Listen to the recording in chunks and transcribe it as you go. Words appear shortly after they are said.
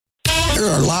There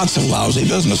are lots of lousy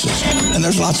businesses, and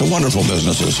there's lots of wonderful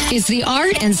businesses. It's the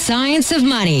art and science of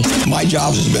money. My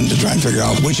job has been to try and figure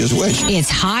out which is which. It's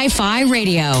Hi-Fi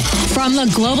Radio from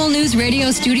the Global News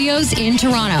Radio studios in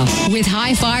Toronto. With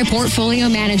Hi-Fi portfolio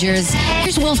managers,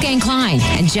 here's Wolfgang Klein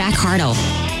and Jack Hartle.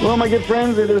 Well, my good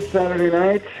friends, it is Saturday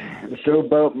night, the show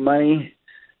about money,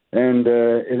 and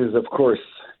it is, of course,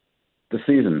 the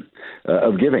season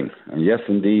of giving. And yes,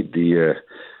 indeed, the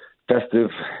festive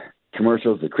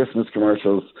commercials, the Christmas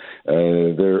commercials,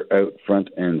 they're out front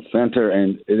and center,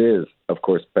 and it is, of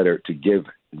course, better to give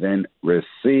than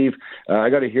receive. I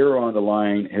got a hero on the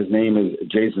line. His name is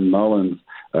Jason Mullins.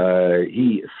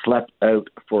 He slept out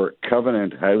for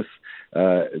Covenant House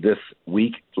this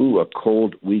week. A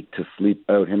cold week to sleep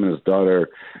out. Him and his daughter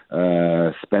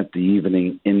spent the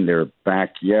evening in their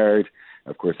backyard.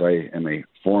 Of course, I am a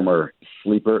former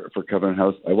sleeper for Covenant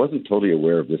House. I wasn't totally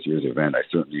aware of this year's event. I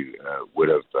certainly would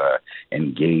have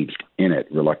engaged in it,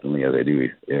 reluctantly as I do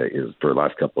is for the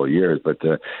last couple of years. But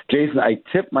Jason, I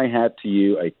tip my hat to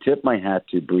you. I tip my hat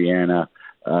to Brianna.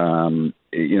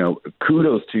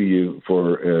 Kudos to you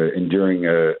for enduring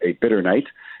a bitter night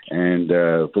and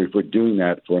for doing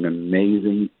that for an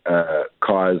amazing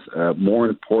cause, more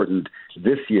important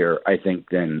this year, I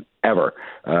think, than ever.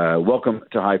 Welcome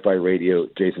to Hi-Fi Radio,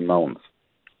 Jason Mullins.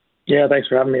 Yeah, thanks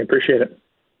for having me. I appreciate it.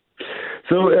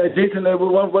 So, Jason,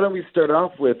 why don't we start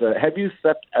off with, have you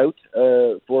stepped out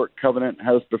for Covenant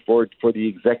House before for the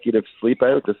executive sleep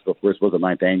out? This, of course, was the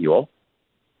 9th annual.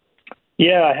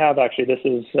 Yeah, I have actually.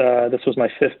 This was my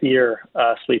 5th year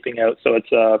sleeping out, so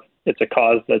it's a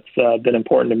cause that's been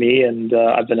important to me, and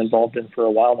I've been involved in for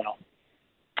a while now.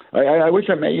 I wish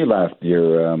I met you last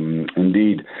year,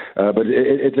 indeed, but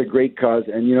it's a great cause,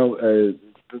 and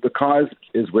the cause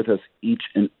is with us each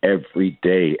and every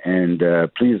day. And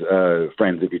please,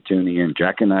 friends, if you're tuning in,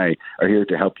 Jack and I are here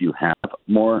to help you have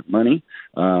more money.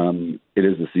 It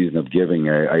is the season of giving.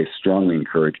 I strongly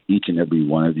encourage each and every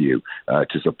one of you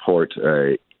to support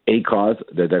a cause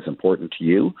that's important to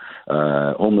you.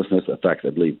 Homelessness affects,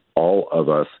 I believe, all of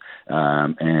us.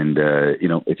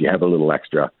 If you have a little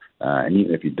extra, and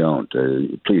even if you don't,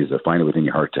 please find it within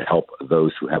your heart to help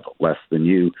those who have less than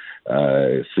you.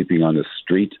 Sleeping on the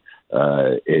street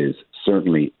is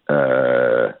certainly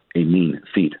a mean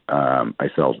feat. I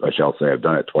shall say I've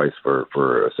done it twice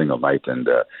for a single night, and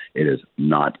it is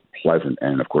not pleasant.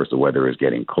 And, of course, the weather is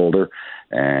getting colder,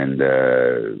 and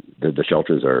the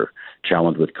shelters are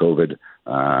challenged with COVID.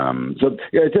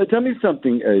 Tell me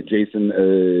something, Jason.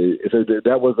 So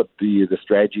that was the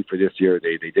strategy for this year.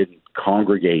 They didn't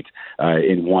congregate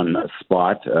in one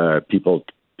spot. People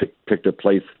picked a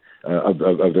place of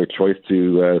their choice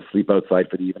to sleep outside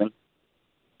for the evening.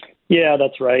 Yeah,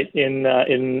 that's right.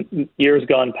 In years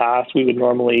gone past, we would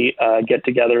normally get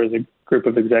together as a group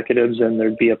of executives, and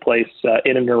there'd be a place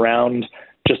in and around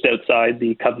just outside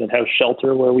the Covenant House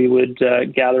shelter where we would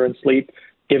gather and sleep.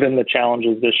 Given the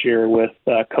challenges this year with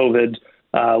COVID,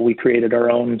 we created our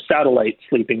own satellite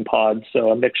sleeping pods, so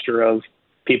a mixture of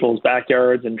people's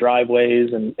backyards and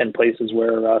driveways and places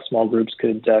where small groups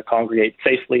could congregate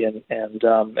safely and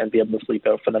be able to sleep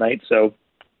out for the night. So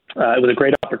it was a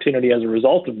great opportunity as a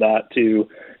result of that to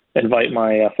invite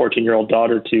my 14-year-old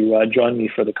daughter to join me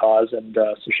for the cause, and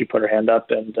so she put her hand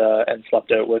up and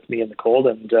slept out with me in the cold,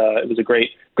 and it was a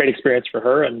great experience for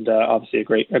her, and obviously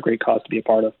a great cause to be a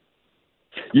part of.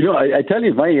 I tell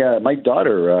you, my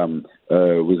daughter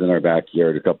was in our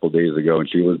backyard a couple of days ago, and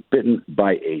she was bitten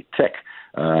by a tick.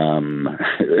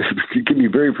 It can be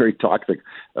very, very toxic.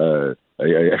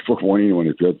 I forewarn anyone,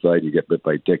 if you're outside and you get bit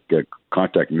by a tick,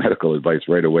 contact medical advice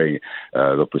right away.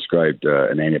 They'll prescribe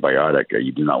an antibiotic.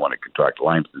 You do not want to contract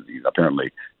Lyme's disease.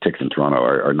 Apparently, ticks in Toronto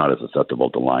are not as susceptible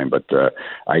to Lyme, but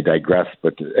I digress.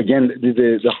 But again,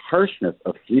 the harshness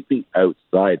of sleeping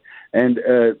outside, and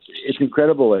it's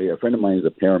incredible. A friend of mine is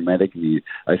a paramedic, and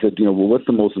I said, what's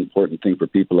the most important thing for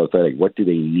people outside? Like, what do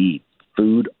they need?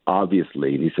 Food,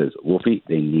 obviously. And he says, Wolfie,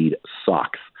 they need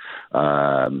socks.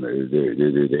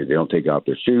 They don't take off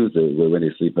their shoes when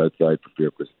they sleep outside for fear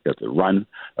they have to run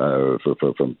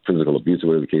from physical abuse or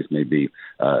whatever the case may be.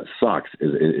 Socks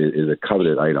is a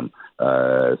coveted item.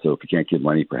 So if you can't give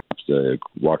money, perhaps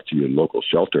walk to your local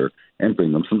shelter and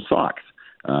bring them some socks.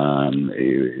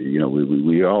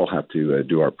 We all have to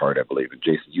do our part, I believe. And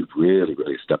Jason, you've really,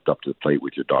 really stepped up to the plate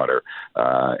with your daughter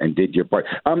and did your part.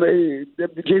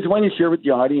 Jason, why don't you share with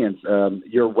the audience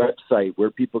your website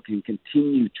where people can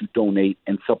continue to donate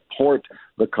and support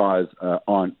the cause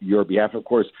on your behalf? Of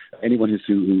course, anyone who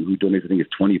donates, I think it's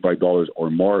 $25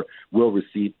 or more, will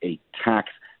receive a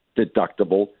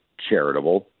tax-deductible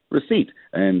charitable receipt.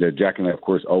 And Jack and I, of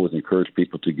course, always encourage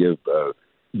people to give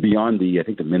beyond I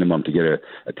think the minimum to get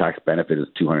a tax benefit is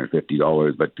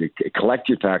 $250, but to collect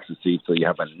your tax receipt so you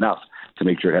have enough to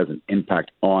make sure it has an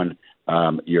impact on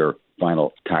your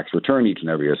final tax return each and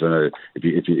every year. So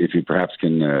if you perhaps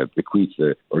can bequeath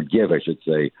or give, I should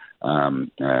say,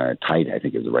 tithe, I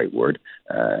think is the right word.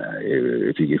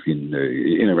 If you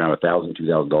in around $1,000,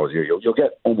 $2,000 a year, you'll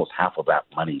get almost half of that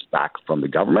money back from the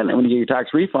government. And when you get your tax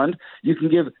refund, you can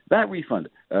give that refund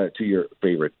to your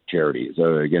favorite charity.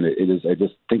 So again, I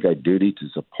just think our duty to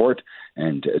support.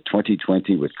 And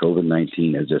 2020 with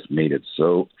COVID-19 has just made it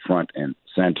so front and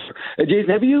center. Jason,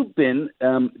 have you been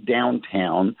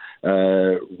downtown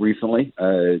recently?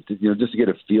 Just to get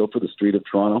a feel for the street of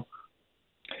Toronto?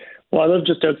 Well, I live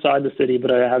just outside the city,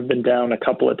 but I have been down a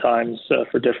couple of times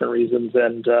for different reasons.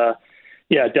 And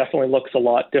it definitely looks a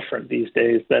lot different these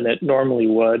days than it normally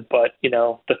would. But,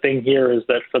 the thing here is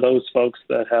that for those folks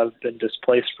that have been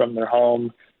displaced from their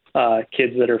home,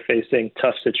 kids that are facing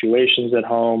tough situations at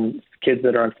home, kids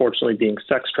that are unfortunately being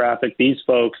sex trafficked, these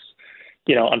folks,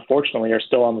 unfortunately are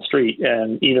still on the street.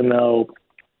 And even though,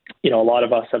 a lot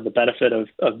of us have the benefit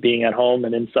of being at home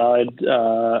and inside,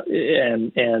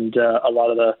 and a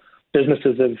lot of the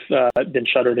businesses have been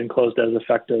shuttered and closed as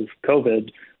effect of COVID,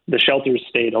 the shelters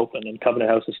stayed open and Covenant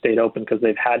House has stayed open because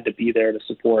they've had to be there to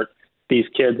support these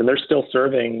kids. And they're still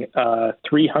serving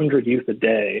 300 youth a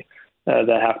day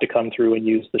that have to come through and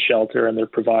use the shelter, and they're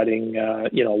providing a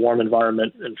warm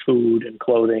environment and food and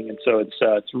clothing. And so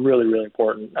it's really, really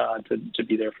important to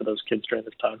be there for those kids during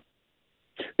this time.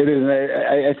 It is.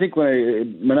 I think my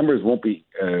numbers won't be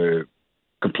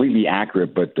completely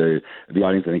accurate, but the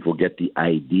audience, I think, will get the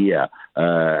idea.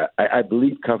 I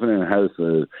believe Covenant House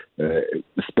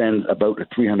spends about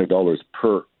 $300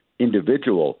 per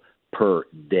individual per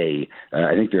day.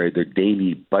 I think their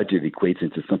daily budget equates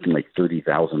into something like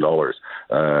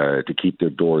 $30,000 to keep their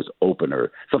doors open,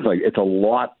 or something like. It's a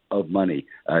lot of money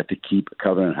to keep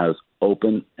Covenant House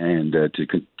open and to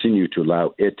continue to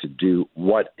allow it to do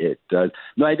what it does.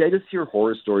 No, I just hear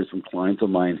horror stories from clients of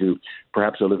mine who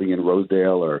perhaps are living in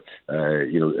Rosedale or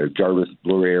Jarvis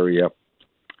Bloor area.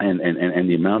 And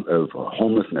the amount of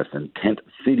homelessness and tent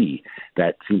city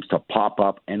that seems to pop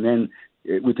up, and then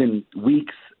within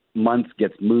weeks, months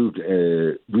gets moved,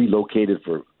 relocated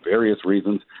for various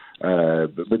reasons.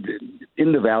 But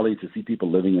in the valley, to see people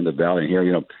living in the valley here,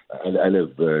 I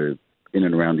live in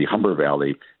and around the Humber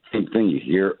Valley. Same thing. You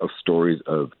hear of stories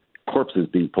of corpses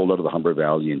being pulled out of the Humber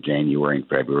Valley in January and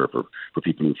February for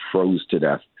people who froze to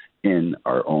death in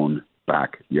our own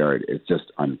backyard. It's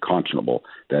just unconscionable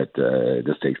that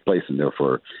this takes place, and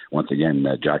therefore, once again,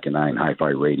 Jack and I and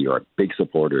Hi-Fi Radio are big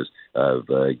supporters of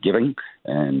giving.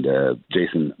 And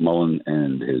Jason Mullen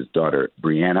and his daughter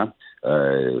Brianna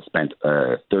spent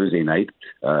Thursday night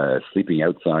sleeping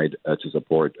outside to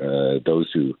support those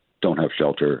who don't have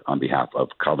shelter on behalf of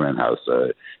Covenant House.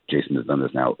 Jason has done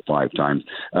this now 5 times.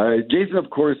 Jason,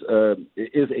 of course,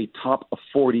 is a top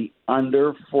 40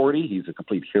 under 40. He's a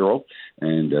complete hero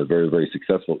and a very, very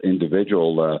successful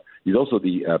individual. He's also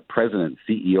the president,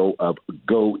 CEO of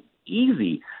Go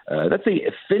Easy. That's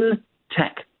a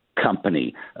fintech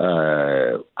company.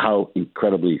 How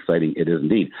incredibly exciting it is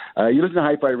indeed. You listen to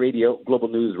Hi-Fi Radio, Global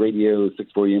News Radio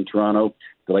 640 in Toronto.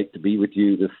 Delight to be with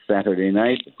you this Saturday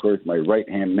night. Of course, my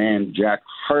right-hand man, Jack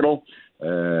Hartle,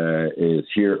 is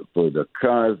here for the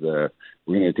cause. We're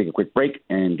going to take a quick break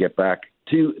and get back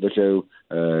to the show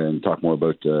and talk more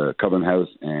about Covenant House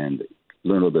and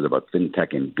learn a little bit about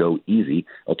FinTech and Go Easy,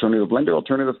 alternative lender,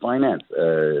 alternative finance.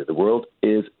 The world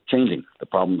is changing. The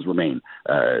problems remain.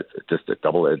 It's just a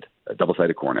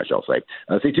double-sided coin, I shall say.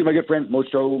 Stay tuned, my good friend. Mo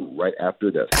Show right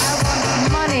after this.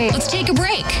 Money. Let's take a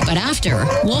break. But after,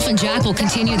 Wolf and Jack will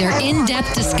continue their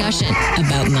in-depth discussion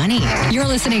about money. You're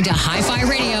listening to Hi-Fi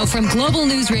Radio from Global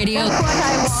News Radio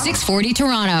 640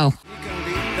 Toronto.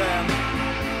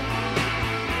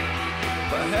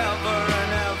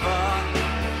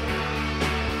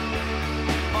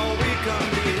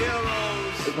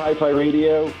 Hi-Fi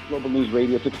Radio, Global News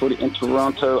Radio 640 in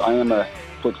Toronto. I am a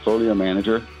portfolio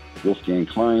manager, Wolfgang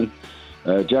Klein.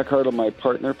 Jack Hartle, my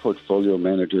partner, portfolio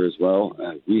manager as well.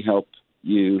 We help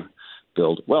you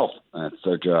build wealth. That's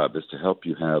our job, is to help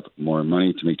you have more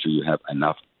money, to make sure you have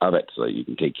enough of it so that you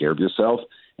can take care of yourself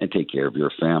and take care of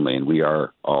your family. And we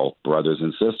are all brothers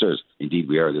and sisters. Indeed,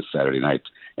 we are this Saturday night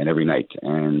and every night.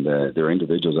 And there are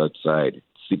individuals outside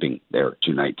sleeping there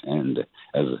tonight, and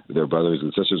as their brothers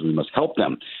and sisters, we must help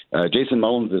them. Jason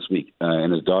Mullins this week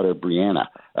and his daughter Brianna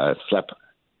slept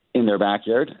in their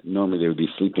backyard. Normally they would be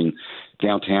sleeping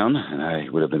downtown, and I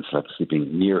would have been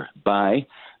sleeping nearby.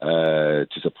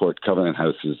 to support Covenant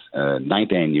House's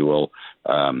 9th annual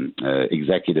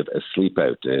executive Sleep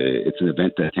Out. It's an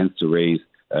event that tends to raise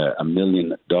 $1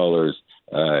 million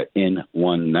in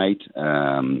one night.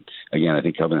 Again, I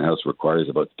think Covenant House requires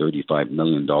about $35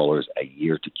 million a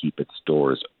year to keep its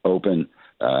doors open.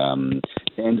 And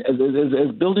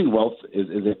as building wealth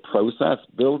is a process,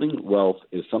 building wealth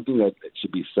is something that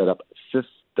should be set up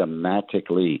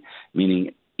systematically,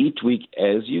 meaning each week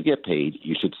as you get paid,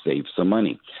 you should save some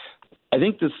money. I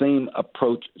think the same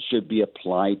approach should be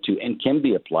applied to, and can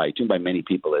be applied to by many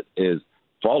people. It is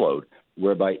followed,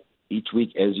 whereby each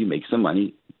week as you make some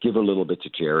money, give a little bit to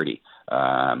charity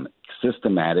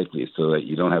systematically, so that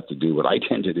you don't have to do what I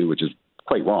tend to do, which is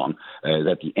quite wrong.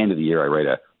 At the end of the year, I write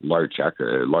a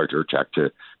larger check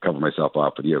to cover myself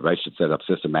off for the year. But I should set up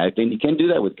systematically, and you can do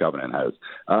that with Covenant House.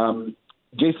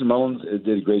 Jason Mullins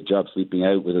did a great job sleeping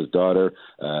out with his daughter.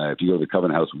 If you go to the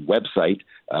Covenant House website,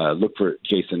 look for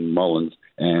Jason Mullins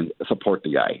and support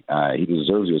the guy. He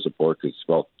deserves your support because,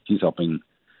 well, he's helping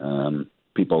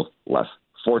people less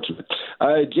fortunate.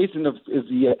 Jason is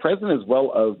the president as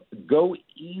well of Go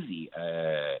Easy.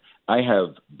 I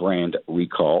have brand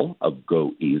recall of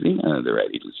Go Easy. The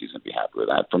Red Eagles going to be happy with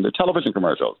that from their television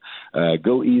commercials.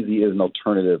 Go Easy is an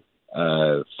alternative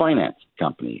finance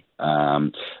company.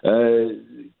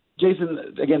 Jason,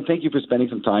 again, thank you for spending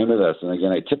some time with us. And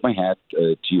again, I tip my hat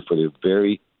to you for the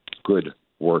very good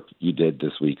work you did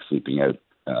this week sleeping out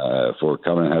for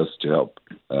Covenant House to help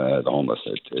the homeless.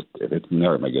 It's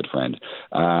never my good friend.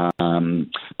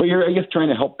 But you're, I guess, trying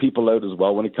to help people out as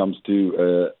well when it comes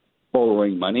to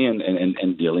borrowing money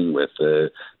and dealing with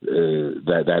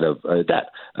that of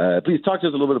debt. Please talk to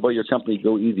us a little bit about your company,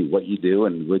 Go Easy, what you do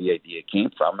and where the idea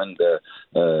came from, and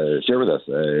share with us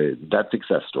that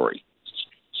success story.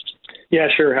 Yeah,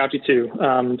 sure. Happy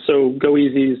to. So Go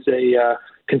Easy is a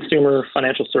consumer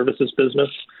financial services business,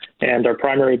 and our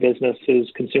primary business is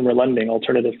consumer lending,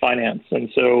 alternative finance. And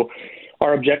so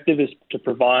our objective is to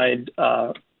provide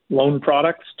loan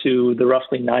products to the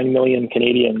roughly 9 million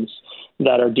Canadians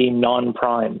that are deemed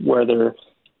non-prime, where they're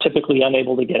typically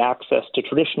unable to get access to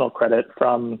traditional credit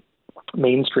from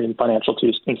mainstream financial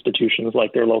institutions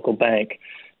like their local bank.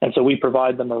 And so we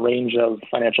provide them a range of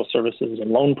financial services and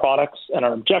loan products, and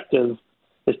our objective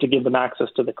is to give them access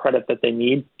to the credit that they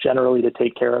need, generally to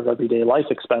take care of everyday life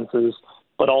expenses,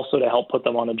 but also to help put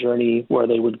them on a journey where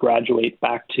they would graduate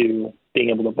back to being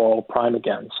able to borrow prime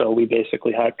again. So we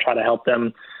basically try to help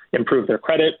them improve their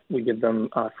credit. We give them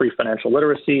free financial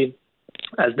literacy.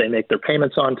 As they make their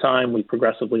payments on time, we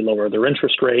progressively lower their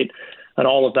interest rate. And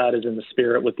all of that is in the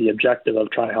spirit with the objective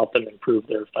of trying to help them improve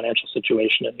their financial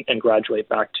situation and graduate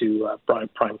back to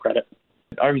prime credit.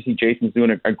 Obviously, Jason's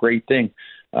doing a great thing.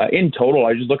 In total, I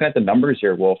was just looking at the numbers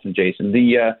here, Wolf and Jason.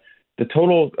 The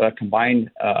total combined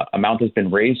amount has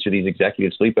been raised to these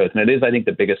executive sleep outs, and it is, I think,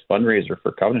 the biggest fundraiser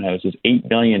for Covenant House is $8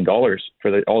 million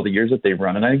for all the years that they've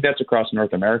run, and I think that's across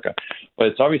North America. But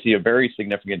it's obviously a very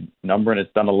significant number, and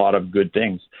it's done a lot of good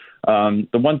things. The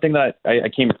one thing that I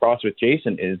came across with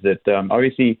Jason is that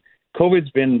obviously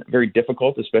COVID's been very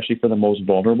difficult, especially for the most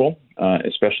vulnerable,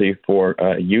 especially for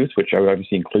youth, which I would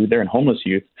obviously include there, and homeless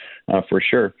youth for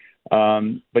sure.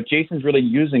 But Jason's really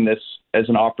using this as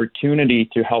an opportunity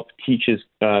to help teach his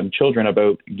children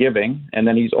about giving. And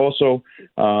then he's also,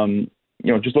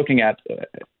 just looking at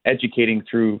educating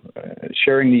through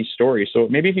sharing these stories. So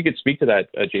maybe if you could speak to that,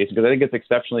 Jason, because I think it's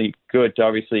exceptionally good to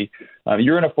obviously,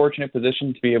 you're in a fortunate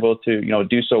position to be able to,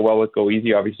 do so well with Go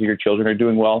Easy. Obviously, your children are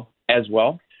doing well as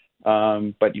well.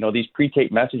 But, these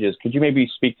pre-tape messages, could you maybe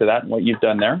speak to that and what you've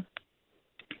done there?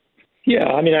 Yeah,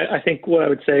 I mean, I think what I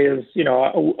would say is,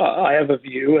 I have a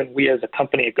view, and we as a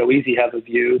company at Go Easy have a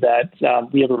view that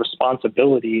we have a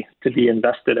responsibility to be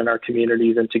invested in our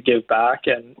communities and to give back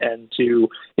and to,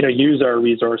 use our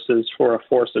resources for a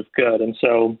force of good. And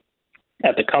so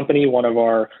at the company, one of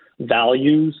our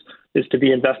values is to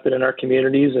be invested in our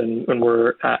communities, and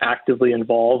we're actively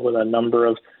involved with a number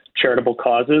of charitable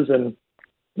causes. And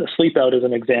the Sleep Out is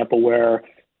an example where,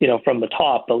 from the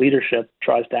top, the leadership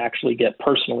tries to actually get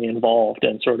personally involved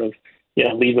and sort of,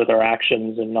 lead with our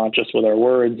actions and not just with our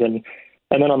words. And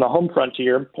then on the home front, to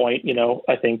your point,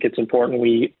 I think it's important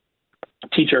we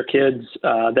teach our kids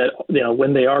that,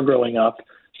 when they are growing up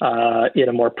in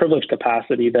a more privileged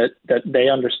capacity, that they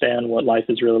understand what life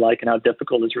is really like and how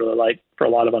difficult it's really like for a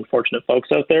lot of unfortunate folks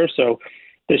out there. So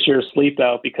this year's Sleep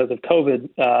Out, because of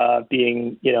COVID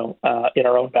being, in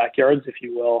our own backyards, if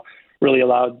you will, really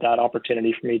allowed that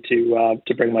opportunity for me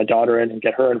to bring my daughter in and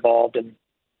get her involved and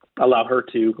allow her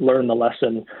to learn the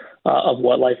lesson of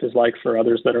what life is like for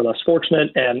others that are less fortunate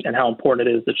and how important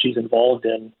it is that she's involved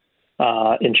in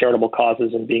in charitable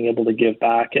causes and being able to give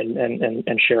back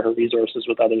and share her resources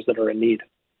with others that are in need.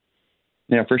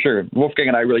 Yeah, for sure. Wolfgang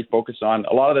and I really focus on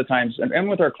a lot of the times, and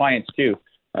with our clients too,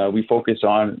 we focus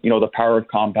on, the power of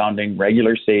compounding,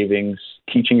 regular savings,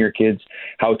 teaching your kids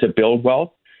how to build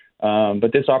wealth.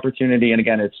 But this opportunity, and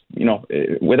again, it's,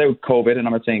 without COVID, and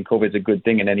I'm not saying COVID is a good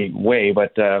thing in any way,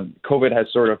 but COVID has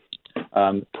sort of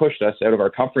pushed us out of our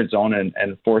comfort zone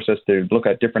and forced us to look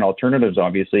at different alternatives,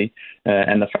 obviously.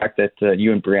 And the fact that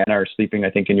you and Brianna are sleeping, I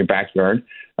think, in your backyard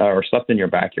or slept in your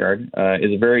backyard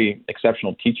is a very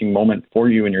exceptional teaching moment for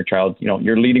you and your child.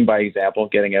 You're leading by example,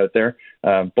 getting out there,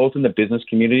 both in the business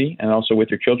community and also with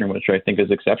your children, which I think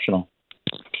is exceptional.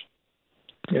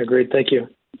 Yeah, great. Thank you.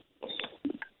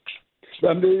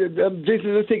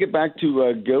 Jason, let's take it back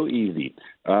to GoEasy.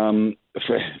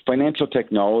 Financial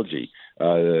technology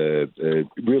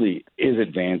really is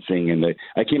advancing, and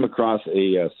I came across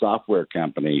a software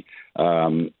company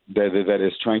that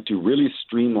is trying to really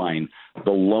streamline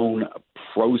the loan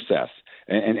process,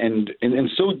 and in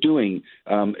so doing,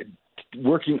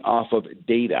 working off of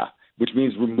data, which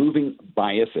means removing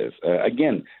biases.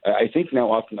 Again, I think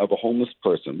now often of a homeless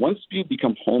person. Once you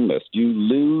become homeless, you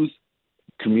lose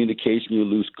communication, you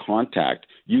lose contact,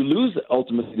 you lose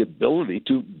ultimately the ability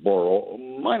to borrow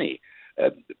money.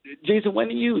 Jason, why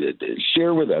don't you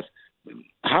share with us,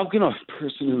 how can a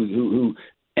person who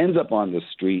ends up on the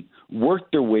street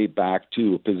work their way back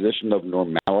to a position of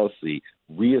normalcy,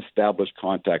 reestablish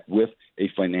contact with a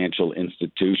financial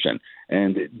institution?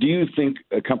 And do you think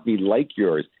a company like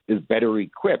yours is better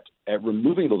equipped at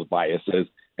removing those biases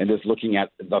and just looking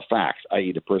at the facts,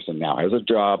 i.e. the person now has a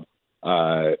job,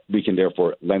 we can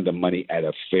therefore lend them money at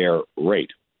a fair rate?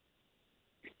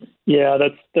 Yeah,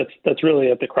 that's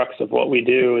really at the crux of what we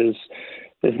do is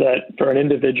that for an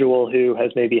individual who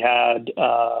has maybe had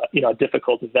a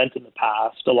difficult event in the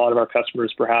past, a lot of our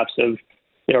customers perhaps have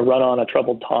run on a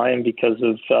troubled time because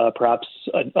of perhaps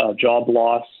a job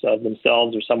loss of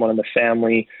themselves or someone in the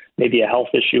family, maybe a health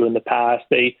issue in the past.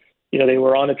 They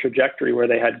were on a trajectory where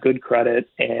they had good credit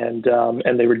and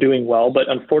they were doing well, but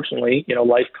unfortunately,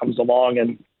 life comes along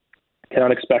and can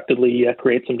unexpectedly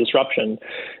create some disruption.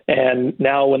 And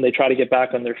now when they try to get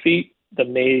back on their feet, the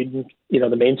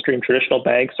mainstream traditional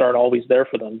banks aren't always there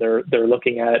for them. They're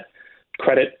looking at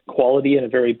credit quality in a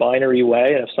very binary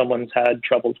way. And if someone's had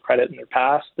troubled credit in their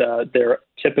past, they're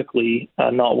typically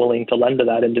not willing to lend to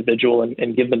that individual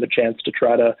and give them a chance to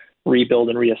try to rebuild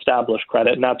and reestablish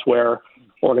credit. And that's where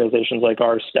organizations like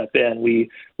ours step in. We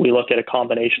look at a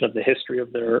combination of the history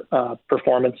of their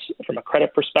performance from a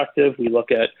credit perspective. We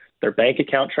look at their bank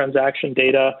account transaction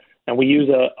data, and we use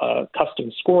a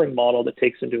custom scoring model that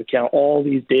takes into account all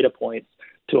these data points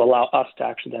to allow us to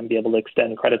actually then be able to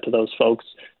extend credit to those folks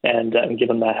and give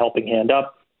them that helping hand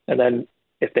up. And then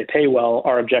if they pay well,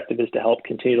 our objective is to help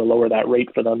continue to lower that rate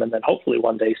for them, and then hopefully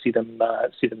one day see them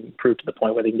improve to the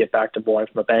point where they can get back to borrowing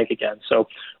from a bank again. So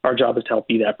our job is to help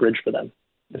be that bridge for them.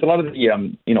 It's a lot of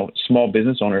the, small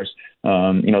business owners,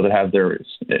 that have their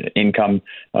income,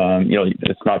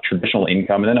 it's not traditional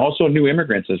income. And then also new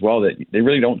immigrants as well, that they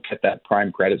really don't get that prime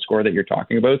credit score that you're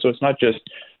talking about. So it's not just,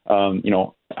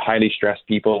 highly stressed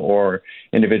people or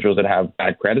individuals that have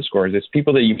bad credit scores. It's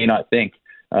people that you may not think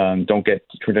don't get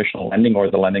traditional lending or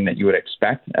the lending that you would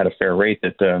expect at a fair rate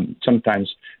that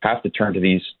sometimes have to turn to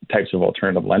these types of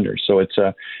alternative lenders. So it's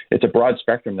a broad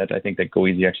spectrum that I think that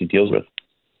GoEasy actually deals with.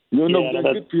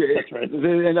 That's right.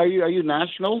 And are you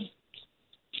national?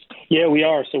 Yeah, we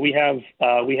are. So we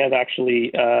have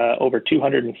actually over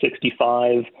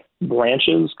 265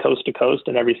 branches coast to coast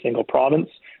in every single province.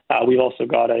 We've also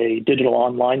got a digital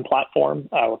online platform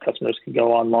where customers can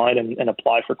go online and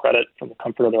apply for credit from the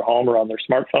comfort of their home or on their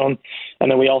smartphone.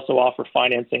 And then we also offer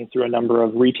financing through a number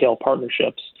of retail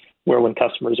partnerships where when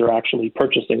customers are actually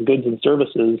purchasing goods and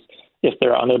services, if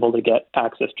they're unable to get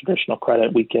access to traditional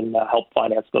credit, we can help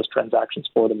finance those transactions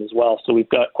for them as well. So we've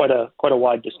got quite a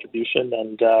wide distribution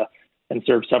and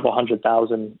serve several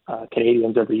 100,000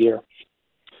 Canadians every year.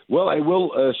 Well, I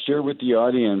will share with the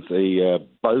audience a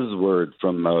buzzword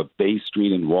from Bay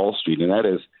Street and Wall Street, and that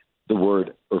is the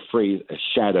word or phrase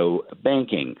shadow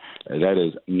banking. That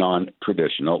is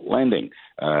non-traditional lending.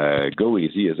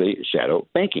 GoEasy is a shadow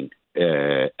banking.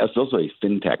 It's also a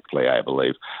fintech play, I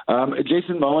believe.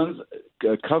 Jason Mullins,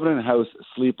 Covenant House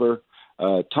sleeper,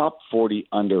 top 40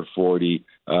 under 40,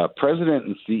 president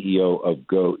and CEO of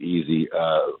GoEasy,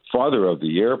 father of the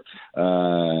year.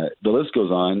 The list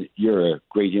goes on. You're a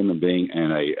great human being,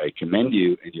 and I commend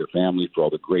you and your family for all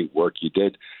the great work you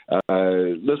did.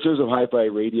 Listeners of Hi-Fi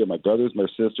Radio, my brothers, my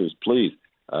sisters, please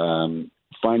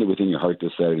find it within your heart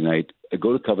this Saturday night.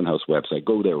 Go to Covenant House website.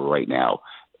 Go there right now.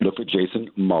 look for Jason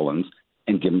Mullins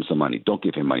and give him some money. Don't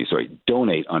give him money. Sorry,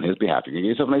 donate on his behalf. You're going to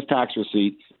get yourself a nice tax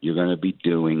receipt. You're going to be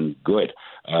doing good.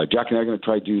 Jack and I are going to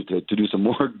try to do some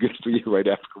more good for you right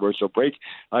after commercial break.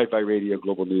 Hi-Fi Radio,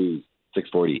 Global News,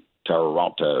 640,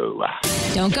 Toronto.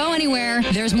 Don't go anywhere.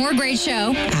 There's more great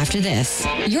show after this.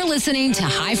 You're listening to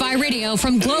Hi-Fi Radio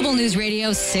from Global News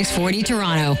Radio, 640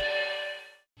 Toronto.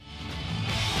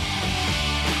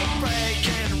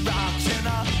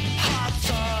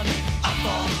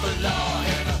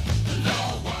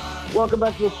 Welcome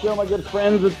back to the show, my good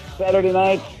friends. It's Saturday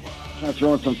night. I'm trying to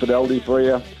throw in some fidelity for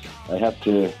you. I have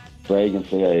to brag and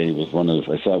say I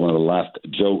saw one of the last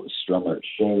Joe Strummer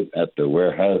shows at the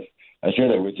Warehouse. I share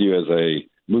that with you as I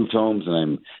moved homes and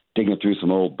I'm digging through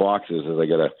some old boxes as I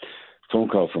got a phone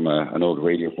call from an old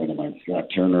radio friend of mine, Scott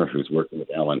Turner, who's working with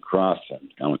Alan Cross.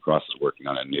 And Alan Cross is working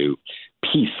on a new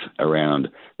piece around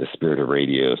the Spirit of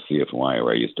Radio, CFY,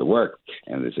 where I used to work.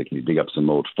 And they said, can you dig up some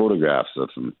old photographs of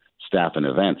some staff and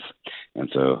events? And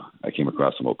so I came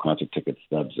across some old concert ticket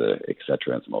stubs, et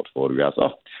cetera, and some old photographs.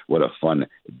 Oh, what a fun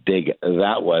dig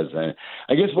that was.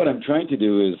 I guess what I'm trying to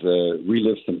do is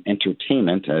relive some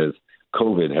entertainment as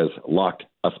COVID has locked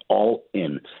us all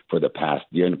in for the past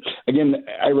year. And again,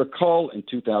 I recall in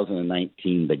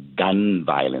 2019, the gun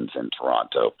violence in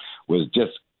Toronto was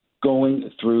just going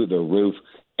through the roof.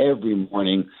 Every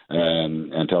morning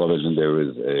on television, there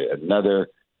was another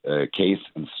case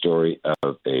and story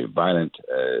of a violent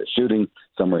shooting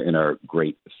somewhere in our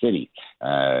great city.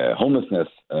 Homelessness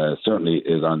certainly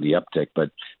is on the uptick, but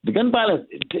the gun violence,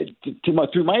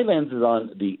 through my lens, is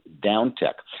on the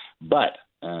downtick. But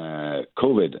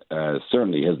COVID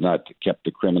certainly has not kept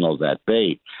the criminals at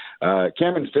bay.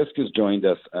 Cameron Fisk has joined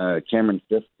us. Cameron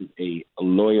Fisk is a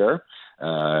lawyer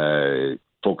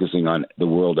focusing on the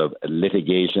world of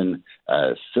litigation,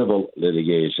 civil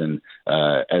litigation,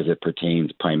 as it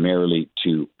pertains primarily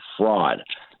to fraud.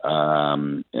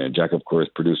 Jack, of course,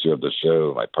 producer of the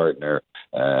show, my partner,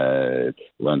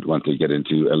 want to get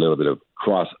into a little bit of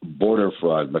cross-border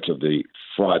fraud. Much of the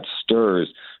fraudsters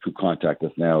who contact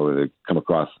us now come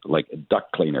across like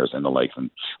duck cleaners and the like.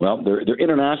 And, well, they're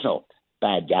international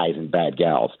bad guys and bad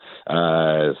gals.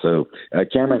 So,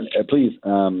 Cameron, please,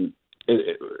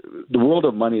 the world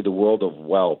of money, the world of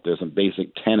wealth, there's some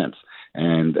basic tenets.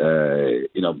 And,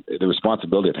 the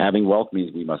responsibility of having wealth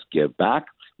means we must give back.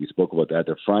 We spoke about that at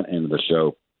the front end of the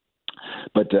show.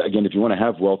 But again, if you want to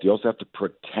have wealth, you also have to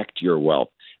protect your wealth.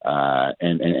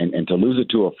 And to lose it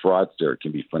to a fraudster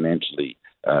can be financially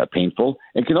painful.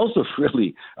 It can also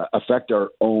really affect our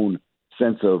own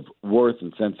sense of worth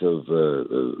and sense of,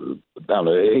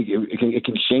 it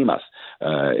can shame us.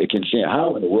 It can shame.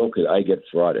 How in the world could I get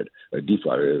frauded or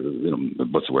defrauded?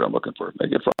 What's the word I'm looking for? I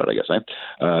get frauded, I guess. Right?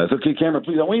 So, Cameron,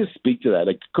 please, I want you to speak to that.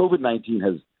 Like, COVID-19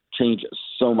 has changed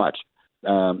so much.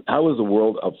 How is the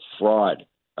world of fraud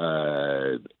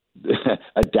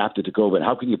adapted to COVID?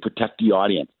 How can you protect the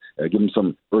audience? Give them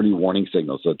some early warning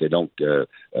signals so that they don't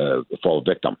fall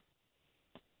victim.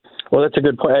 Well, that's a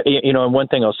good point. And one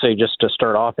thing I'll say just to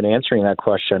start off in answering that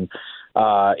question,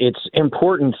 it's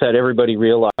important that everybody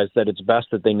realize that it's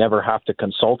best that they never have to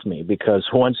consult me, because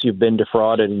once you've been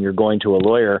defrauded and you're going to a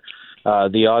lawyer,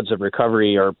 the odds of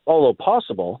recovery are, although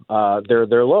possible,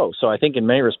 they're low. So I think in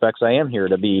many respects, I am here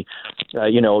to be,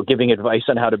 giving advice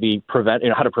on how to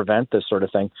how to prevent this sort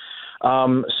of thing.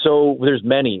 So there's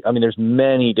many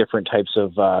different types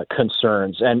of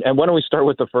concerns. And why don't we start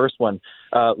with the first one,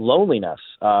 loneliness.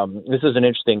 This is an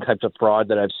interesting type of fraud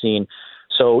that I've seen.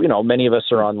 So, many of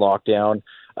us are on lockdown,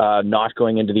 not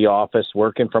going into the office,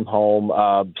 working from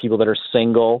home. People that are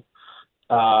single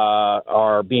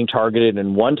are being targeted.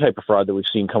 And one type of fraud that we've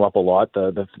seen come up a lot,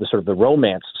 the sort of the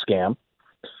romance scam.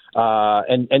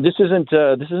 And this isn't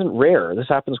rare. This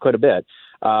happens quite a bit.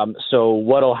 So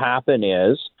what'll happen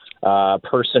is a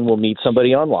person will meet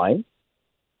somebody online.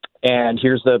 And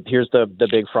here's the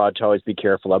big fraud to always be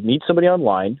careful of. Meet somebody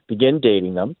online, begin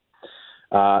dating them.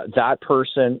 That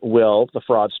person the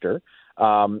fraudster,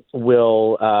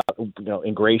 will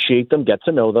ingratiate them, get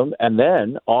to know them, and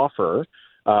then offer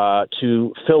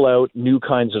to fill out new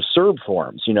kinds of CERB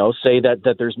forms. Say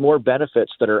that there's more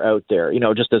benefits that are out there.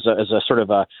 Just as a sort of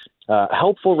a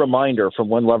helpful reminder from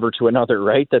one lover to another,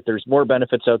 right? That there's more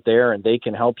benefits out there, and they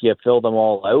can help you fill them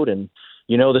all out. And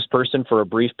this person for a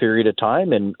brief period of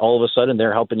time, and all of a sudden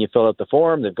they're helping you fill out the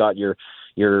form. They've got your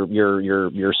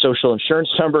social insurance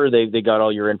number. They got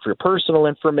all your personal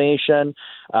information,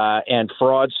 and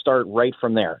frauds start right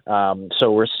from there.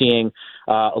 So we're seeing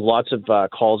lots of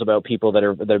calls about people that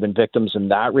have been victims in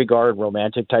that regard,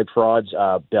 romantic type frauds,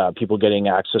 people getting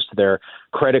access to their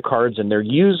credit cards, and they're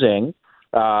using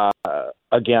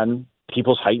again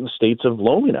people's heightened states of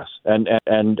loneliness and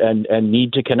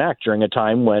need to connect during a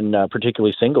time when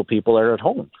particularly single people are at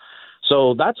home.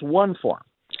 So that's one form.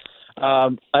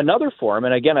 Another form,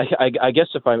 and again, I guess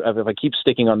if I keep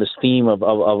sticking on this theme of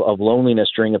loneliness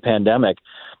during a pandemic,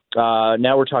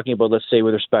 now we're talking about, let's say,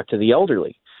 with respect to the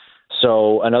elderly.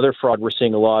 So another fraud we're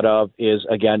seeing a lot of is,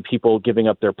 again, people giving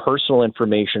up their personal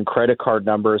information, credit card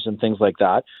numbers, and things like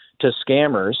that to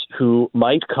scammers who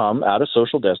might come out of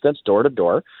social distance, door to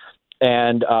door,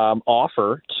 and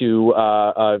offer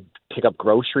to pick up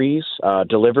groceries,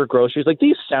 deliver groceries. Like,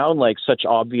 these sound like such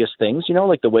obvious things,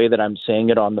 like the way that I'm saying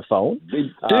it on the phone.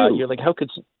 They do. You're like, I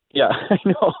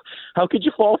know. How could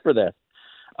you fall for this?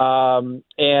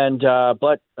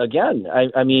 But again,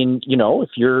 I mean, if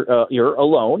you're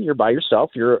alone, you're by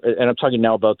yourself, and I'm talking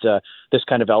now about this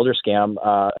kind of elder scam,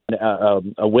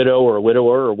 a widow or a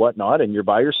widower or whatnot, and you're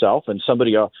by yourself, and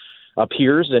somebody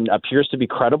appears to be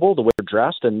credible, the way they're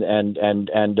dressed and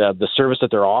the service that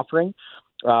they're offering.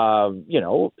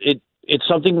 It's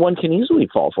something one can easily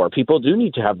fall for. People do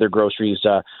need to have their groceries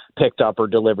picked up or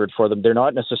delivered for them. They're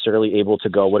not necessarily able to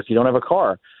go. What if you don't have a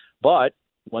car? But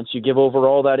once you give over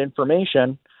all that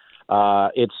information,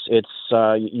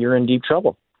 you're in deep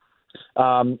trouble.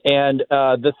 And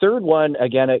the third one,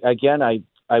 again,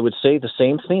 I would say the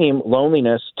same theme: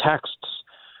 loneliness, texts.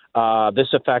 This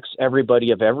affects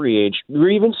everybody of every age. We're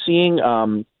even seeing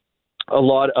a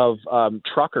lot of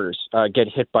truckers get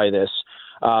hit by this.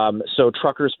 So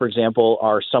truckers, for example,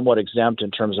 are somewhat exempt in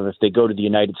terms of if they go to the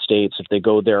United States, if they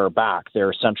go there or back,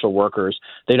 they're essential workers.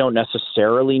 They don't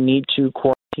necessarily need to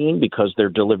quarantine because they're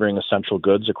delivering essential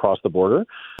goods across the border.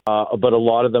 But a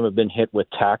lot of them have been hit with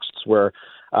texts where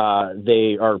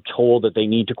they are told that they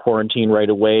need to quarantine right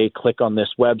away. Click on this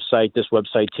website. This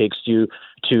website takes you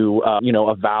to,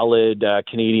 a valid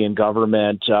Canadian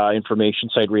government information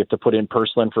site where you have to put in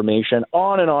personal information,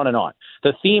 on and on and on.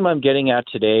 The theme I'm getting at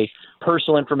today: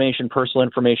 personal information, personal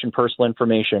information, personal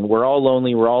information. We're all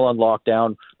lonely. We're all on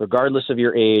lockdown, regardless of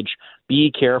your age.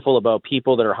 Be careful about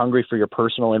people that are hungry for your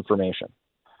personal information.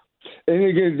 And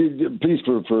again, please,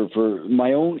 for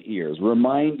my own ears,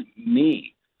 remind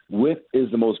me, what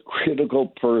is the most critical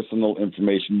personal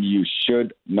information you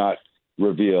should not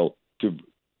reveal to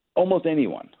almost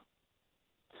anyone?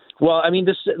 Well, I mean,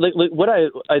 this what I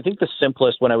think the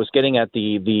simplest, when I was getting at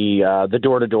the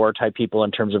door-to-door type people in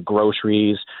terms of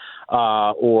groceries,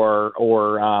 or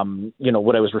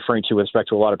what I was referring to with respect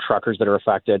to a lot of truckers that are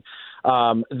affected,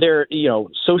 they're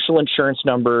social insurance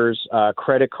numbers,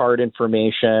 credit card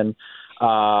information,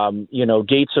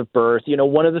 dates of birth.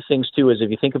 One of the things too is, if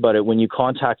you think about it, when you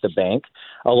contact the bank,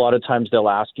 a lot of times they'll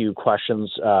ask you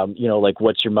questions, like,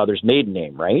 what's your mother's maiden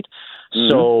name, right? Mm-hmm.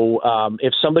 So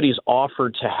if somebody's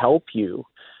offered to help you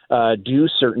do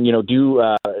certain,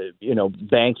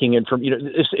 banking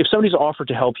if somebody's offered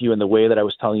to help you in the way that I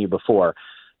was telling you before,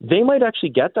 they might actually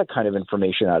get that kind of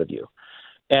information out of you.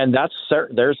 And that's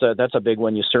a big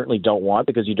one you certainly don't want,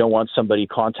 because you don't want somebody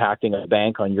contacting a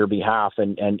bank on your behalf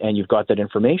and you've got that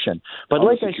information. But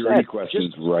like I said, security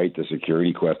questions, right? The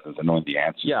security questions and knowing the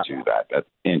answers to that. That's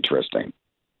interesting.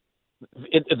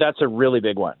 That's a really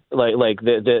big one. Because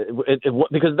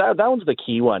that one's the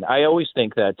key one. I always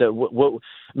think that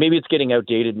maybe it's getting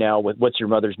outdated now with what's your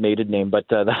mother's maiden name, but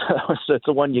it's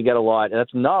the one you get a lot. And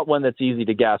that's not one that's easy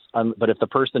to guess. But if the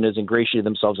person has ingratiated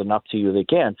themselves enough to you, they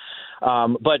can.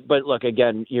 But look,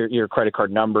 again, your credit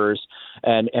card numbers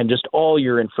and just all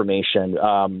your information,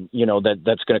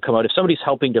 that's going to come out. If somebody's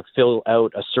helping to fill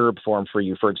out a CERB form for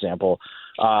you, for example,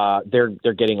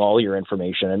 they're getting all your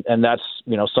information, and that's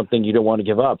something you don't want to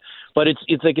give up. But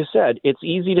it's like I said, it's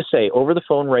easy to say over the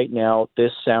phone right now.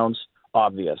 This sounds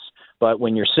obvious, but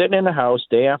when you're sitting in the house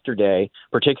day after day,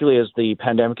 particularly as the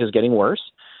pandemic is getting worse,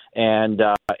 and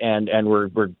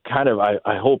we're kind of,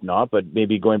 I hope not, but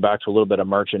maybe going back to a little bit of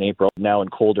March and April now in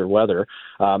colder weather,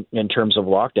 in terms of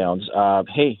lockdowns.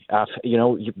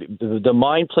 The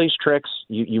mind plays tricks.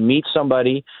 You meet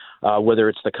somebody, whether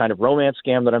it's the kind of romance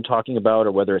scam that I'm talking about,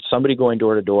 or whether it's somebody going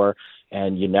door to door,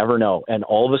 and you never know. And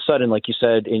all of a sudden, like you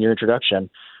said in your introduction,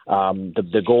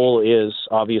 the goal is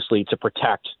obviously to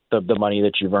protect the money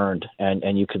that you've earned,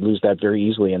 and you could lose that very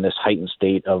easily in this heightened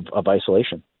state of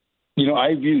isolation.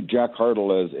 I view Jack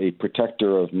Hartle as a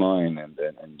protector of mine,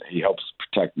 and he helps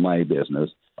protect my business,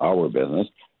 our business,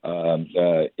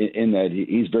 in that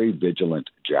he's very vigilant,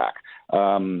 Jack.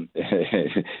 And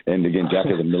again, Jack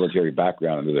has a military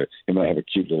background. He might have a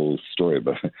cute little story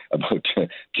about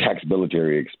Jack's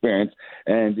military experience.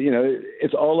 And,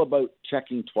 it's all about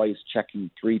checking twice, checking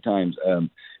three times.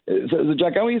 So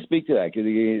Jack, I want you to speak to that, because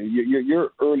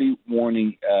your early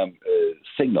warning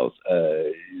signals,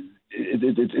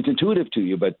 it's intuitive to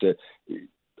you, but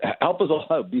help us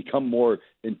all become more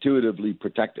intuitively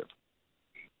protective.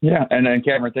 Yeah, and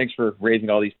Cameron, thanks for raising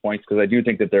all these points, because I do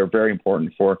think that they're very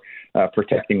important for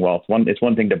protecting wealth. It's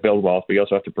one thing to build wealth, but you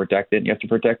also have to protect it, and you have to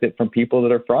protect it from people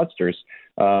that are fraudsters.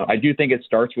 I do think it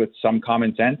starts with some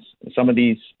common sense. Some of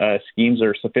these schemes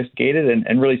are sophisticated,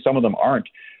 and really some of them aren't,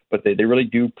 but they really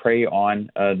do prey on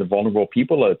the vulnerable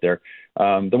people out there.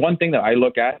 The one thing that I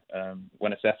look at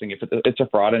when assessing if it's a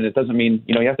fraud, and it doesn't mean,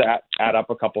 you have to add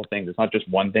up a couple of things. It's not just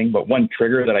one thing, but one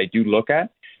trigger that I do look at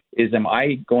is, am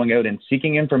I going out and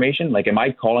seeking information? Like, am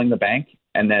I calling the bank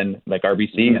and then like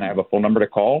RBC and I have a phone number to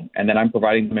call and then I'm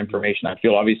providing them information? I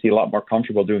feel obviously a lot more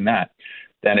comfortable doing that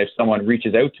than if someone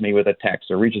reaches out to me with a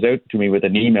text or reaches out to me with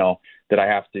an email that I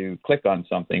have to click on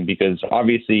something, because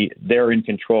obviously they're in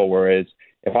control. Whereas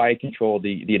if I control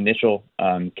the initial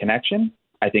connection,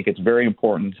 I think it's very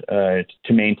important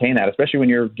to maintain that, especially when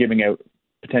you're giving out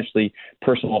potentially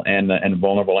personal and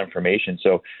vulnerable information.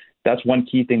 So that's one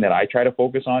key thing that I try to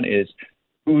focus on, is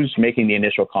who's making the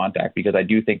initial contact, because I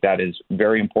do think that is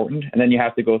very important. And then you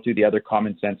have to go through the other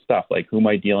common sense stuff, like who am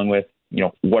I dealing with?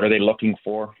 What are they looking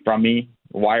for from me?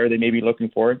 Why are they maybe looking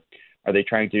for it? Are they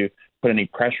trying to put any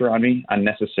pressure on me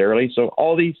unnecessarily? So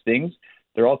all these things,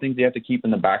 they're all things you have to keep in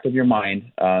the back of your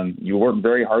mind. You work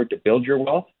very hard to build your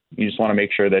wealth. You just want to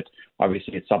make sure that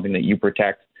obviously it's something that you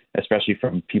protect, especially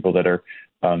from people that are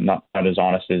not as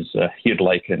honest as you'd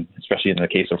like, and especially in the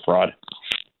case of fraud.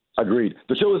 Agreed.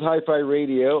 The show is Hi-Fi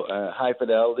Radio, high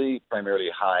fidelity, primarily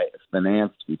high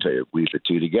finance. We weave the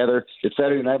two together. It's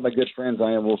Saturday night, my good friends.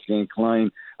 I am Wolfgang Klein.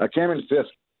 Cameron Fisk,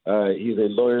 he's a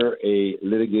lawyer, a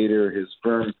litigator. His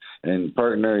firm and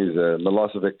partner is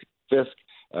Milosevic Fisk.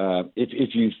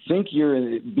 If you think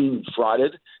you're being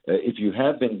frauded, if you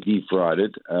have been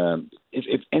defrauded,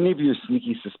 if any of your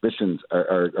sneaky suspicions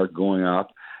are going off,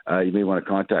 you may want to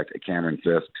contact Cameron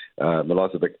Fisk.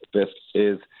 Milosevic Fisk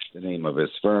is the name of his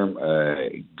firm.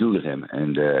 Google him,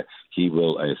 and he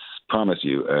will, I promise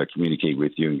you, communicate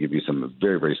with you and give you some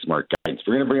very, very smart guidance.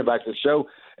 We're going to bring it back to the show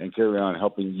and carry on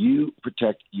helping you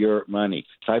protect your money.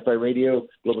 Hi-Fi Radio,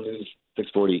 Global News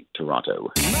 640,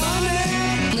 Toronto.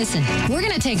 Listen, we're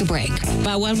going to take a break,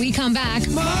 but when we come back,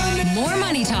 more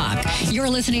money talk. You're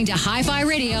listening to Hi-Fi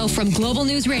Radio from Global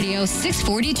News Radio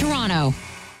 640 Toronto.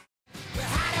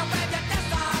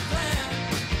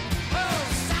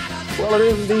 Well, it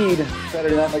is indeed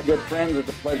Saturday night, my good friends. It's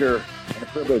a pleasure and a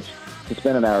privilege to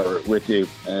spend an hour with you.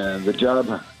 And the job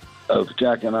of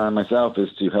Jack and I, myself, is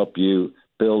to help you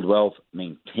build wealth,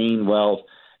 maintain wealth,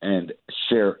 and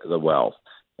share the wealth.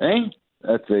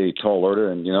 That's a tall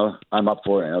order, and, I'm up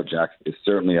for it. I know Jack is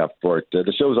certainly up for it.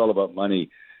 The show is all about money.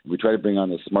 We try to bring on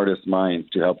the smartest minds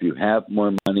to help you have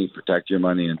more money, protect your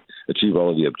money, and achieve all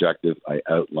of the objectives I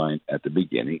outlined at the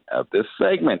beginning of this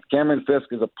segment. Cameron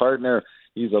Fisk is a partner.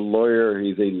 He's a lawyer.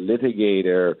 He's a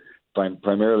litigator,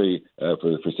 primarily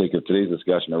for sake of today's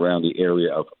discussion, around the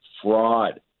area of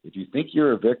fraud. If you think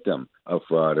you're a victim of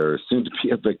fraud or soon to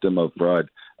be a victim of fraud,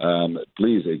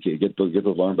 please get those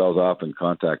alarm bells off and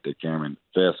contact Cameron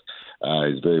Fisk.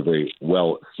 He's very, very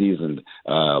well seasoned,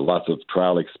 lots of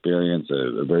trial experience,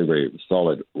 a very, very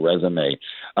solid resume.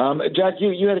 Jack,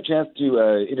 you had a chance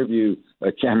to interview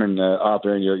Cameron off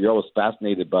air, and you're always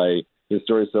fascinated by his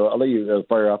story. So I'll let you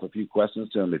fire off a few questions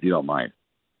to him if you don't mind.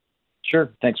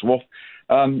 Sure. Thanks, Wolf.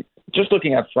 Just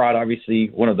looking at fraud, obviously,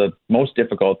 one of the most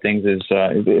difficult things is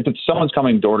if it's someone's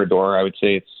coming door to door, I would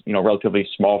say it's relatively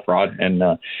small fraud and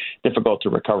difficult to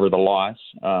recover the loss,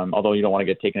 although you don't want to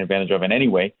get taken advantage of in any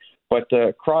way. But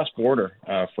cross-border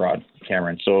fraud,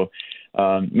 Cameron, so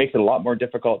makes it a lot more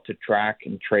difficult to track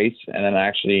and trace and then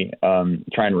actually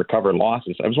try and recover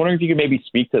losses. I was wondering if you could maybe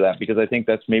speak to that, because I think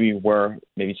that's maybe where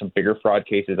some bigger fraud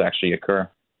cases actually occur.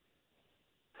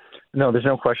 No, there's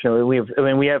no question. We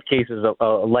have cases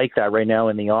like that right now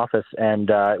in the office, and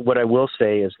what I will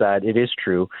say is that it is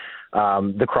true.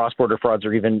 The cross-border frauds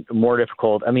are even more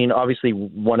difficult. I mean, obviously,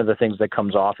 one of the things that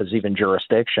comes off is even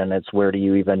jurisdiction. It's where do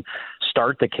you even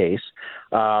start the case?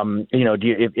 If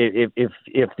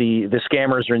the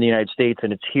scammers are in the United States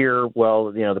and it's here,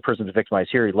 well, the person's victimized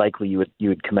here. Likely, you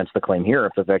would commence the claim here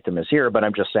if the victim is here. But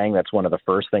I'm just saying that's one of the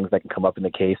first things that can come up in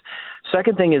the case.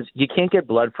 Second thing is you can't get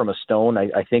blood from a stone,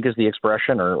 I think is the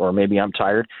expression, or maybe I'm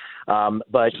tired.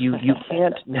 But you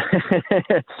can't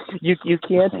you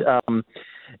can't.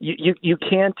 You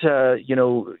can't,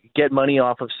 get money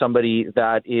off of somebody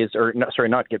that is,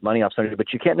 not get money off somebody,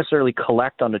 but you can't necessarily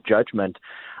collect on a judgment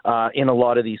in a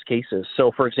lot of these cases.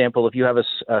 So, for example, if you have a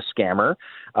scammer,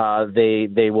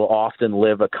 they will often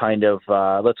live a kind of,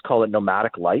 let's call it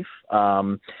nomadic life.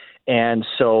 And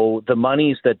so the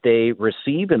monies that they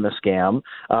receive in the scam,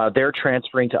 they're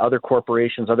transferring to other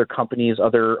corporations, other companies,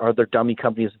 other dummy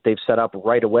companies that they've set up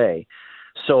right away.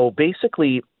 So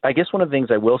basically, I guess one of the things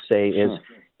I will say is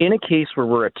in a case where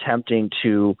we're attempting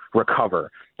to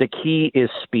recover, the key is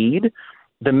speed.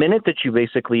 The minute that you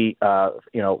basically, found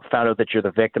out that you're the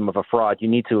victim of a fraud, you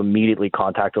need to immediately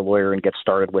contact a lawyer and get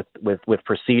started with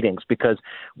proceedings, because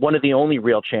one of the only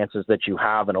real chances that you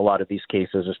have in a lot of these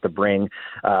cases is to bring, is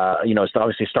to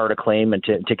obviously start a claim and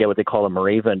to get what they call a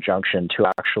Mareva injunction to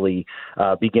actually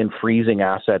begin freezing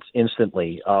assets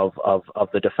instantly of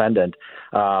the defendant,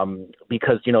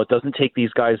 because it doesn't take these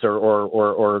guys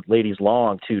or ladies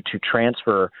long to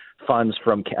transfer funds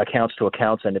from accounts to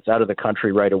accounts, and it's out of the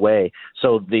country right away.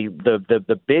 So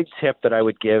the big tip that I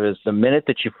would give is the minute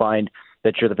that you find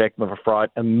that you're the victim of a fraud,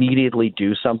 immediately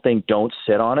do something. Don't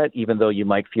sit on it, even though you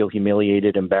might feel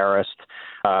humiliated, embarrassed,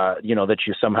 that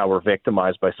you somehow were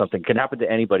victimized by something. It can happen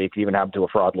to anybody. It can even happen to a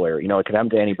fraud lawyer. It can happen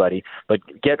to anybody. But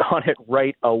get on it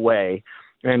right away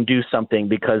and do something,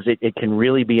 because it can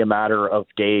really be a matter of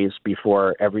days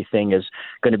before everything is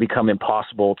going to become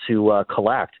impossible to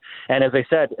collect. And as I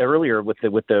said earlier, with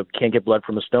the can't get blood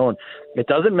from a stone, it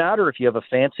doesn't matter if you have a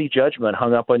fancy judgment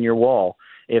hung up on your wall.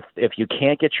 If you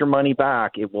can't get your money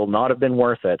back, it will not have been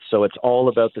worth it. So it's all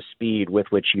about the speed with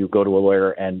which you go to a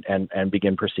lawyer and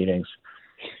begin proceedings.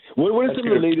 What are some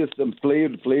of the latest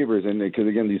flavors in it? Because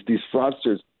again, these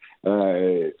fraudsters,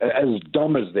 as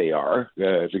dumb as they are,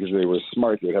 because they were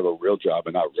smart, they'd have a real job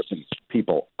and not ripping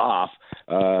people off.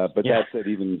 But that said,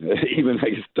 even I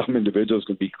guess dumb individuals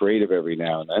can be creative every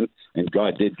now and then, and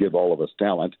God did give all of us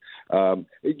talent.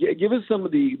 Give us some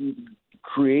of the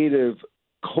creative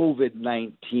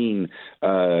COVID-19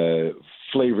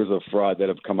 flavors of fraud that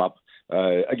have come up.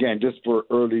 Again, just for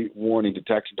early warning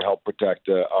detection to help protect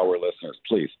our listeners,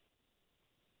 please.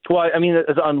 Well, I mean,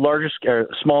 it's on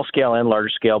small scale and larger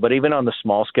scale, but even on the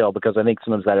small scale, because I think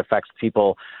sometimes that affects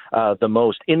people the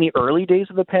most. In the early days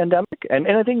of the pandemic, and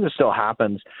I think this still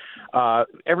happens,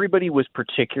 everybody was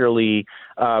particularly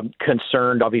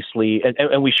concerned, obviously,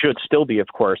 and we should still be, of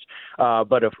course,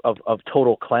 but of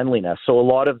total cleanliness. So a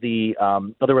lot of there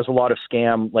was a lot of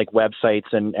scam like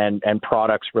websites and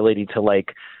products relating to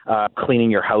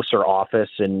cleaning your house or office,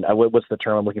 and what's the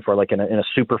term I'm looking for, like in a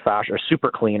super fashion or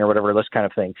super clean or whatever, this kind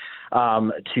of thing,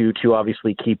 to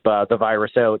obviously keep the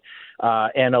virus out.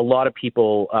 And a lot of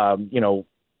people,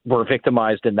 were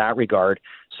victimized in that regard.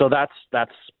 So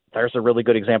there's a really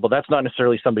good example. That's not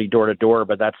necessarily somebody door to door,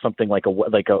 but that's something like a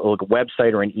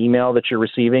website or an email that you're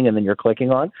receiving and then you're clicking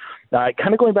on.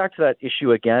 Kind of going back to that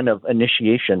issue again of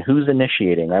initiation. Who's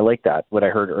initiating? I like that, what I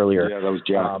heard earlier. Yeah, that was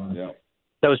Jack.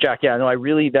 That was Jack. Yeah, no, that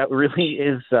really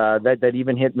is that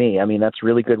even hit me. I mean, that's a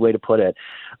really good way to put it.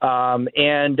 I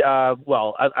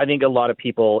think a lot of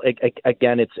people,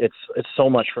 again, it's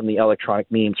so much from the electronic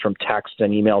means, from text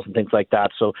and emails and things like that.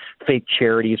 So fake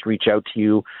charities reach out to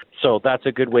you. So that's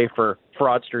a good way for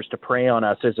fraudsters to prey on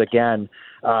us, is again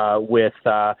with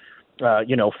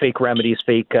fake remedies,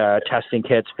 fake testing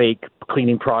kits, fake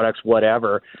cleaning products,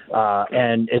 whatever.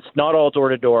 And it's not all door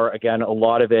to door. Again, a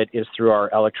lot of it is through our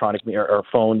electronic or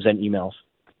phones and emails.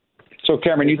 So,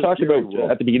 Cameron, you talked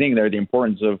about at the beginning there the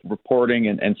importance of reporting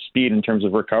and speed in terms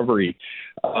of recovery.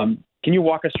 Can you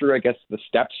walk us through, I guess, the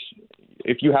steps?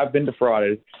 If you have been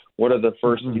defrauded, what are the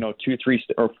first, 2-3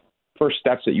 or first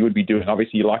steps that you would be doing?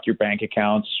 Obviously, you lock your bank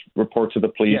accounts, report to the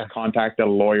police, contact a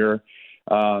lawyer.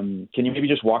 Can you maybe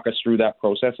just walk us through that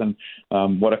process and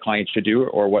what a client should do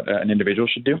or what an individual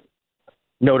should do?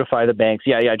 Notify the banks.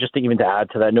 Yeah. Just to add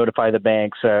to that, notify the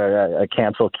banks,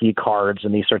 cancel key cards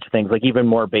and these sorts of things, like even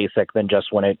more basic than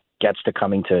just when it gets to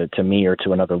coming to me or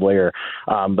to another lawyer.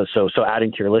 But so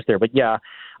adding to your list there. But yeah,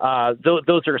 those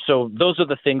are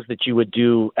the things that you would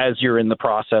do as you're in the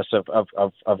process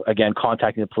of again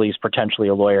contacting the police, potentially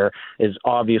a lawyer, is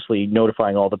obviously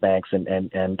notifying all the banks and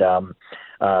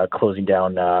closing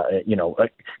down,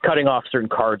 cutting off certain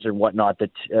cards and whatnot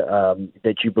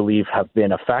that you believe have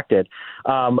been affected.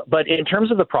 But in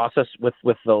terms of the process with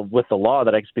the law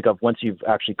that I can speak of, once you've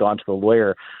actually gone to the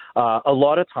lawyer, a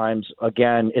lot of times,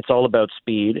 again, it's all about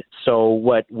speed. So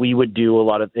what we would do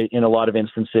in a lot of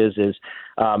instances is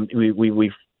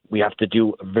we have to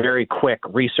do very quick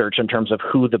research in terms of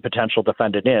who the potential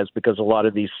defendant is, because a lot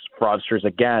of these fraudsters,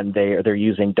 again, they're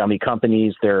using dummy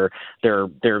companies, they're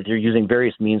using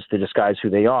various means to disguise who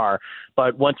they are.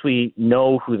 But once we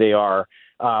know who they are,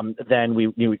 then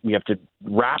we have to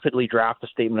rapidly draft a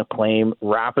statement of claim,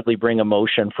 rapidly bring a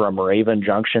motion for a Moreva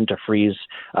injunction to freeze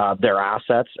their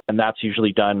assets. And that's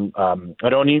usually done, I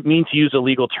don't mean to use a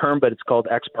legal term, but it's called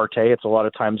ex parte. It's a lot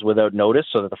of times without notice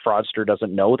so that the fraudster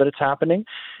doesn't know that it's happening.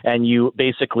 And you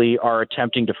basically are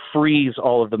attempting to freeze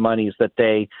all of the monies that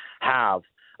they have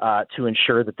to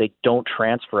ensure that they don't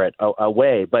transfer it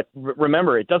away. But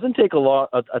remember, it doesn't take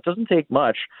it doesn't take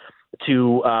much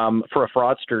to for a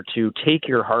fraudster to take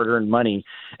your hard-earned money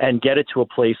and get it to a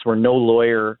place where no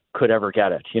lawyer could ever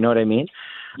get it. You know what I mean?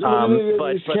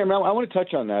 Cameron, I want to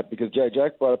touch on that because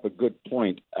Jack brought up a good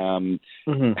point.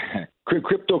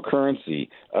 Cryptocurrency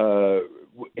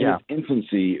in its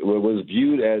infancy was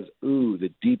viewed as the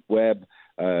deep web,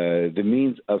 the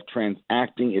means of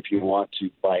transacting if you want to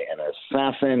buy an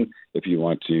assassin, if you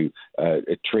want to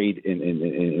trade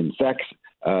in sex.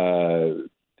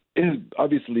 Is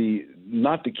obviously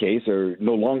not the case, or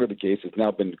no longer the case. It's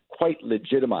now been quite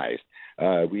legitimized.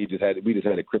 We just had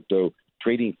a crypto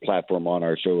trading platform on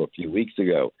our show a few weeks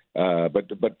ago. But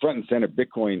front and center,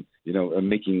 Bitcoin,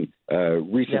 making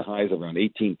recent highs around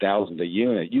 18,000 a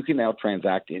unit. You can now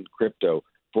transact in crypto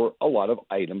for a lot of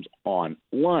items online.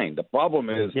 The problem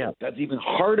is that's even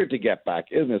harder to get back,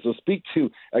 isn't it? So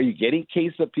are you getting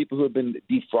cases of people who have been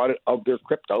defrauded of their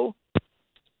crypto?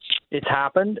 It's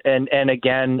happened, and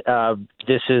again,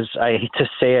 this is, I hate to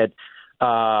say it,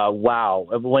 wow.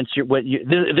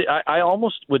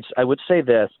 I would say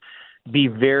this: be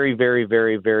very, very,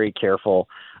 very, very careful,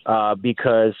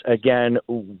 because again,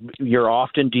 you're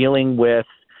often dealing with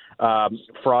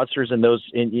fraudsters and those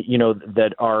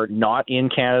that are not in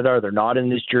Canada, or they're not in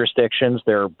these jurisdictions.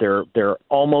 They're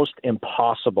almost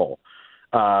impossible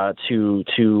to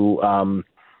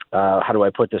how do I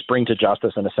put this? Bring to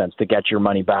justice, in a sense, to get your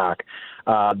money back.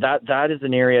 That is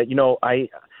an area,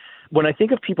 when I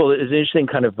think of people, it's an interesting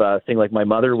kind of thing. Like my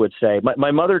mother would say,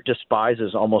 my mother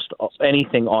despises almost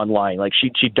anything online. Like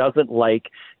she doesn't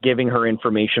like giving her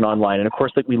information online. And of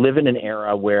course, like we live in an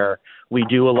era where we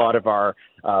do a lot of our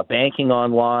banking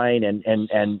online, and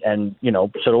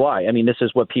so do I. I mean, this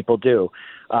is what people do.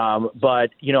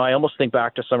 But I almost think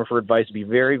back to some of her advice: be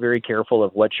very, very careful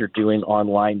of what you're doing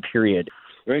online. Period.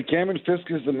 Right, Cameron Fisk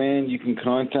is the man you can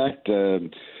contact.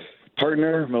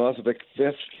 Partner Milosevic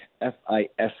Fisk,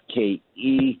 Fiske,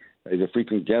 is a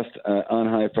frequent guest on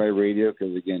Hi-Fi Radio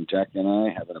because, again, Jack and I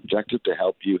have an objective to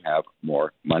help you have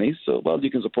more money. So,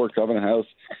 you can support Covenant House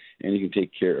and you can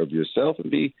take care of yourself and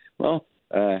be,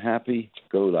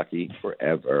 happy-go-lucky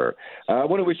forever. I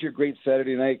want to wish you a great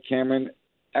Saturday night, Cameron.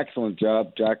 Excellent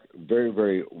job, Jack. Very,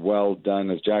 very well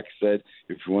done. As Jack said,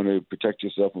 if you want to protect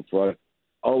yourself from fraud,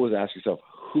 always ask yourself,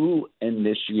 who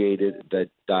initiated that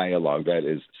dialogue? That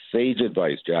is sage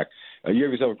advice, Jack. You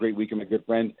have yourself a great weekend, my good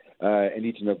friend. And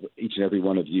each and every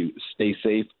one of you, stay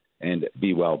safe and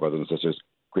be well, brothers and sisters.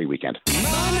 Great weekend.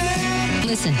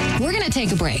 Listen, we're going to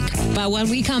take a break. But when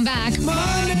we come back,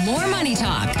 more Money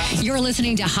Talk. You're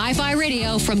listening to Hi-Fi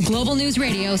Radio from Global News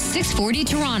Radio 640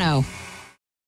 Toronto.